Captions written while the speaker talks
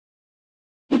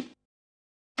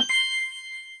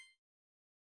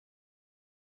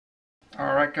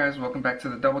Alright guys, welcome back to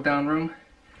the Double Down Room.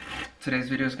 Today's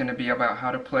video is going to be about how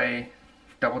to play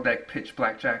Double Deck Pitch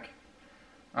Blackjack.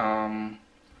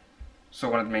 So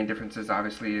one of the main differences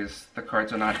obviously is the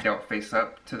cards are not dealt face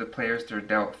up to the players, they're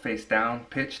dealt face down,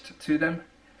 pitched to them.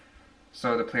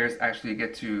 So the players actually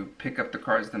get to pick up the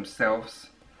cards themselves.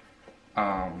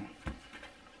 The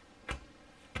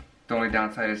only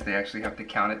downside is they actually have to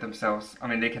count it themselves. I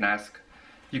mean, they can ask,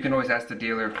 you can always ask the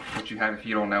dealer what you have if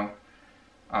you don't know.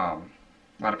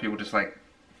 A lot of people just like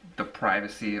the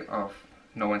privacy of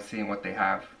no one seeing what they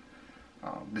have.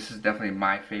 This is definitely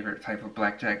my favorite type of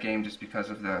blackjack game just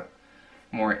because of the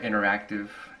more interactive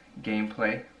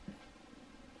gameplay.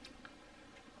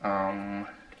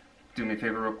 Do me a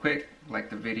favor real quick,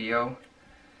 like the video,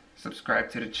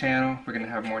 subscribe to the channel. We're going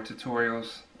to have more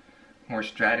tutorials, more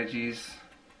strategies,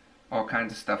 all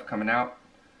kinds of stuff coming out.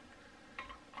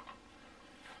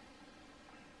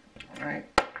 Alright.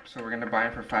 So we're going to buy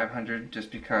them for $500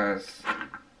 just because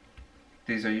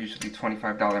these are usually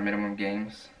 $25 minimum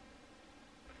games.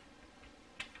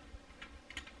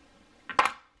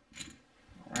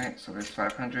 Alright, so there's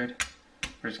 500.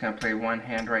 We're just going to play one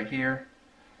hand right here.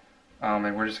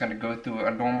 And we're just going to go through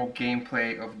a normal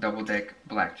gameplay of Double Deck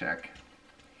Blackjack.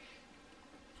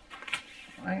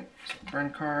 Alright, so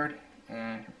burn card,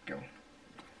 and here we go.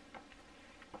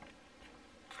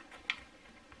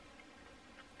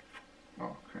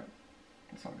 Oh crap,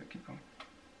 it's all good, keep going.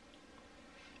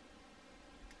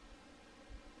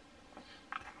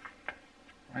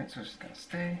 Alright, so it's just gonna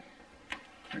stay.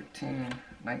 13,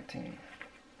 19.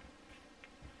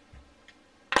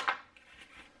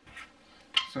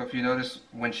 So if you notice,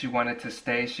 when she wanted to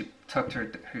stay, she tucked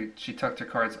her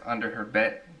cards under her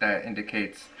bet. That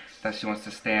indicates that she wants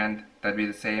to stand. That'd be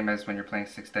the same as when you're playing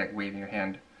six deck, waving your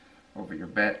hand over your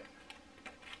bet.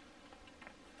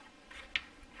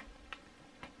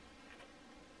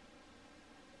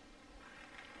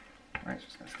 Alright, so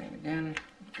it's gonna stand again.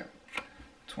 We've got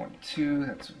 22,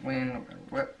 that's a win, no matter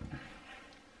what.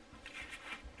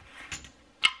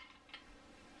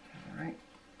 Alright.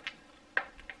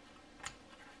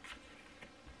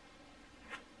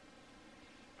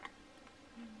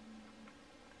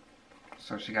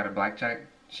 So she got a blackjack.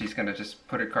 She's gonna just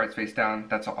put her cards face down.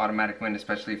 That's an automatic win,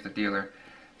 especially if the dealer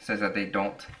says that they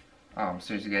don't. As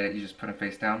soon as you get it, you just put them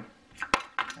face down.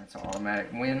 That's an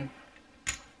automatic win.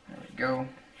 There we go.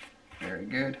 Very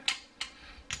good.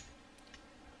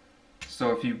 So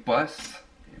if you bust,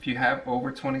 if you have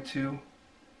over 22,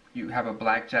 you have a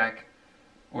blackjack,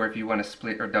 or if you want to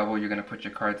split or double, you're going to put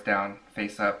your cards down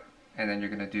face up, and then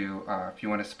you're going to do, if you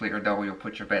want to split or double, you'll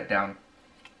put your bet down,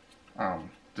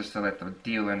 just to let the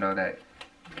dealer know that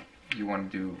you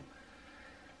want to do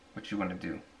what you want to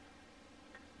do.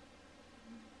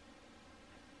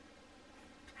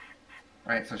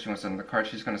 Alright, so she wants on the card.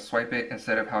 She's going to swipe it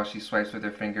instead of how she swipes with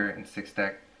her finger in six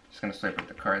deck. She's going to swipe with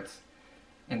the cards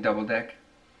in double deck.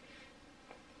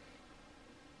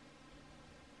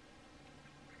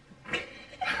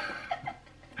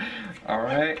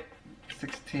 Alright,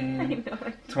 16,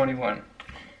 21.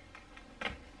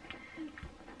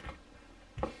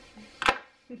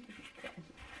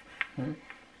 I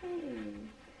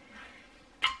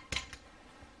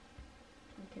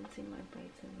can see my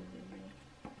bites in the video.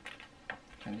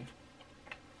 Can you?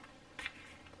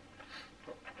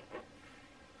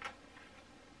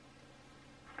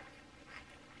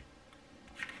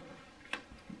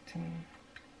 $18,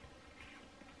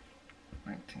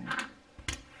 $19.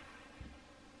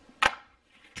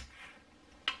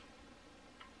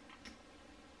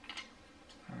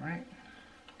 All right.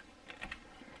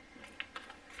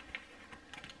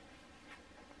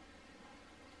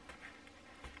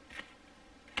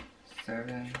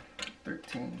 $7,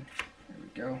 $13. There we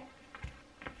go.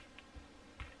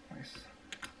 Nice.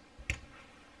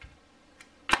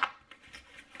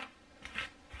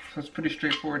 So it's pretty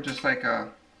straightforward, just like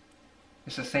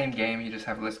it's the same game, you just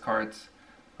have list cards.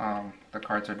 The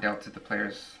cards are dealt to the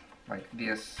players like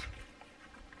this.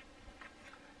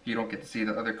 You don't get to see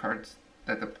the other cards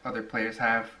that the other players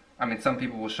have. I mean, some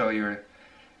people will show you, or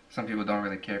some people don't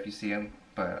really care if you see them,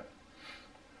 but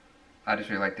I just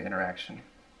really like the interaction.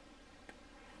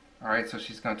 Alright, so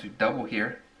she's going to double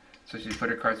here. So she put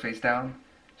her cards face down.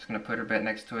 She's going to put her bet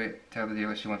next to it. Tell the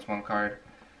dealer she wants one card.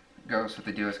 Go. So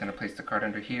the dealer's going to place the card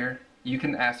under here. You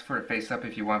can ask for it face up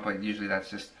if you want, but usually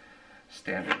that's just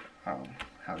standard how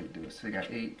you do it. So we got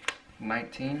 8,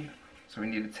 19. So we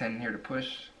need a 10 here to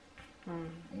push.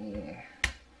 Yeah.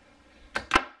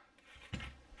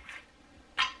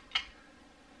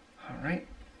 Alright.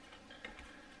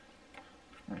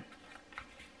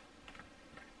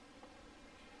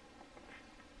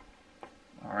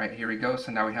 Alright, here we go.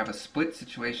 So now we have a split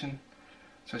situation.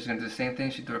 So she's going to do the same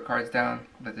thing. She threw her cards down.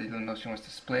 Let the dealer know she wants to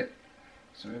split.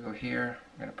 So we'll go here.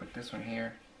 We're going to put this one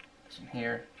here. This one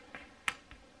here.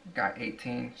 We got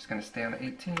 18. She's going to stay on the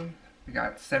 18. We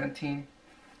got 17.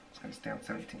 It's going to stay on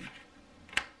 17.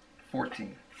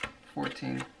 14.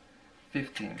 14.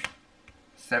 15.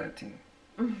 17.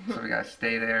 So we got to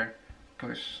stay there.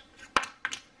 Push.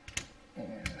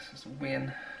 And this is a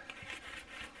win.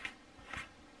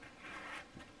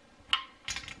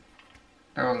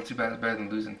 That wasn't too bad. It's better than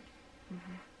losing.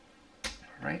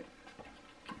 Alright.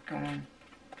 Keep going.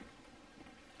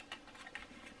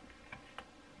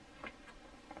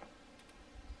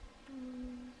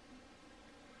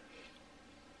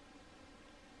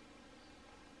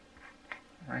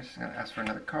 Alright, she's going to ask for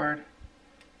another card.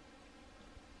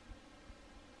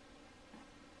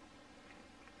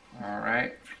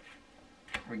 Alright.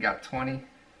 We got 20.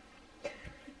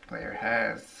 Player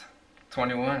has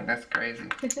 21. That's crazy.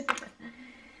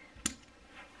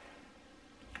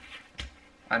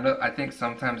 I think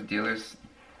sometimes dealers,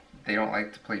 they don't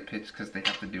like to play pitch because they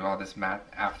have to do all this math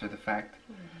after the fact.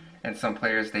 And some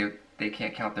players, they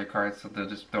can't count their cards, so they'll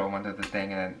just throw them under the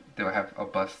thing and then they'll have a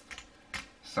bust.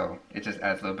 So it just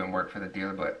adds a little bit more work for the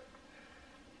dealer, but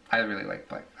I really like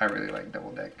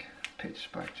double deck pitch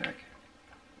blackjack.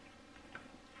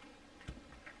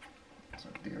 So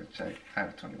dealer check. I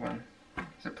have 21. So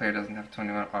the player doesn't have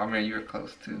 21. Oh, I mean, you were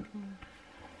close too.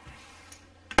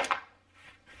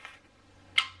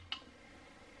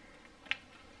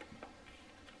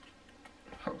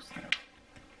 Oh snap.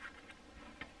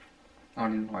 I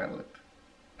don't even know why I looked.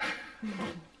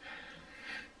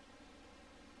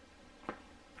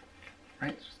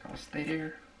 Right, just gonna stay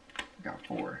there. We got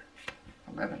 4,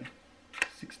 11,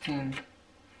 16,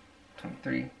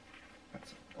 23.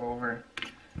 That's over.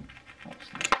 Oh,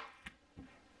 snap.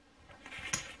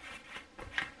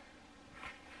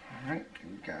 Alright,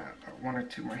 we got about 1 or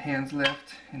 2 more hands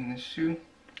left in this shoe.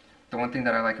 The one thing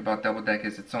that I like about double deck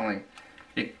is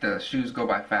the shoes go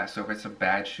by fast. So if it's a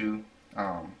bad shoe,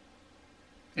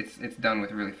 it's done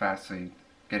with really fast, so you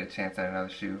get a chance at another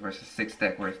shoe. Versus 6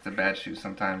 deck where it's a bad shoe,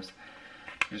 sometimes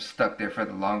you're stuck there for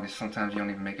the longest. Sometimes you don't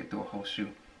even make it through a whole shoe.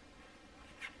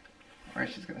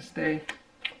 Alright, she's gonna stay.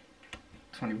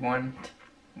 21,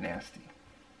 nasty.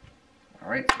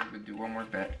 Alright, so we'll do one more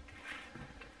bet.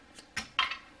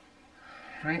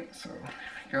 Alright, so here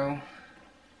we go.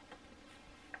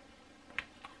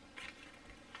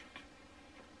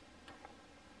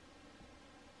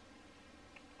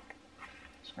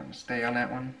 Just gonna stay on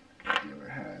that one. The dealer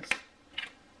has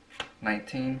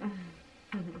 19.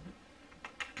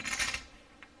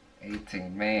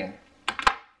 18, man.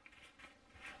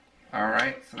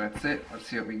 Alright, so that's it. Let's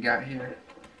see what we got here.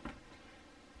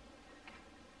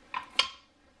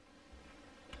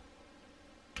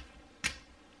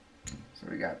 So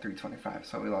we got 325.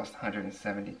 So we lost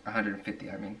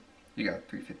 150, I mean. You got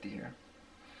 350 here.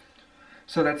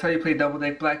 So that's how you play double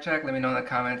deck blackjack. Let me know in the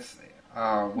comments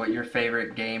what your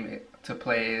favorite game to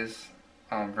play is.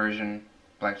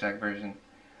 Blackjack version.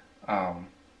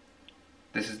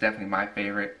 This is definitely my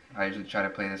favorite. I usually try to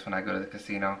play this when I go to the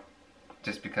casino,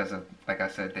 just because of, like I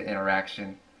said, the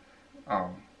interaction.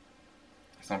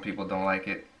 Some people don't like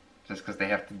it just because they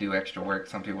have to do extra work.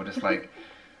 Some people just like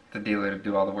the dealer to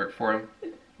do all the work for them.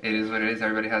 It is what it is.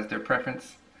 Everybody has their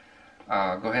preference. Go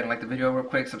ahead and like the video real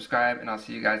quick, subscribe, and I'll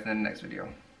see you guys in the next video.